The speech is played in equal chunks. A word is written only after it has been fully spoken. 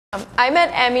I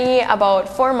met Emmy about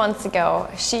 4 months ago.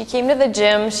 She came to the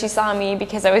gym, she saw me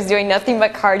because I was doing nothing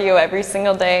but cardio every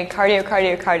single day,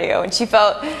 cardio, and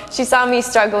she saw me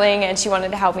struggling and she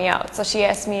wanted to help me out. So she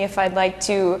asked me if I'd like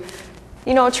to,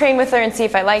 train with her and see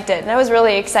if I liked it. And I was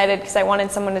really excited because I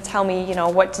wanted someone to tell me,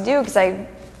 what to do, because I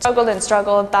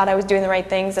struggled, thought I was doing the right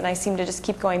things, and I seemed to just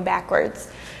keep going backwards.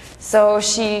 So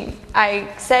I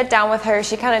sat down with her,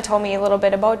 she kind of told me a little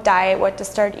bit about diet, what to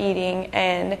start eating,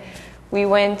 and we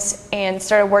went and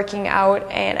started working out,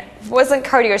 and it wasn't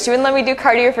cardio. She wouldn't let me do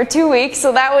cardio for 2 weeks,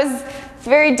 so that was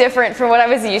very different from what I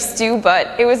was used to,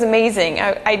 but it was amazing.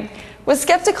 I was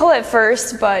skeptical at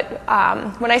first, but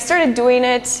when I started doing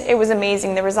it, it was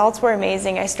amazing. The results were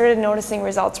amazing. I started noticing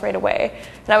results right away,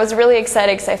 and I was really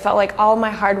excited because I felt like all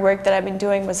my hard work that I've been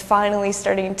doing was finally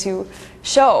starting to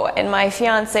show, and my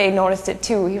fiance noticed it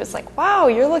too. He was like, "Wow,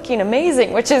 you're looking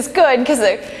amazing," which is good because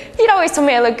he'd always told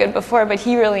me I looked good before, but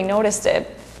he really noticed it.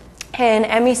 And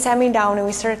Emmy sat me down and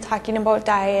we started talking about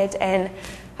diet, and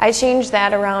I changed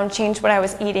that around, changed what I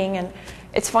was eating. And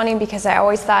it's funny because I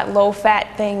always thought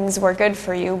low-fat things were good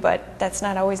for you, but that's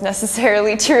not always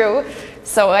necessarily true.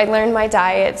 So I learned my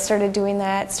diet, started doing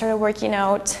that, started working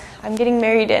out. I'm getting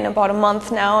married in about a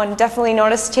month now and definitely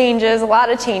noticed changes, a lot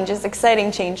of changes,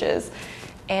 exciting changes.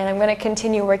 And I'm going to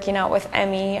continue working out with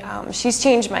Emmy. She's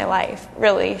changed my life,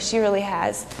 really. She really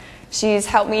has. She's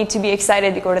helped me to be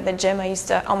excited to go to the gym. I used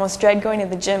to almost dread going to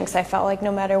the gym because I felt like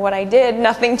no matter what I did,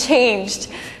 nothing changed.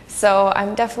 So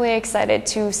I'm definitely excited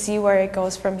to see where it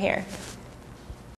goes from here.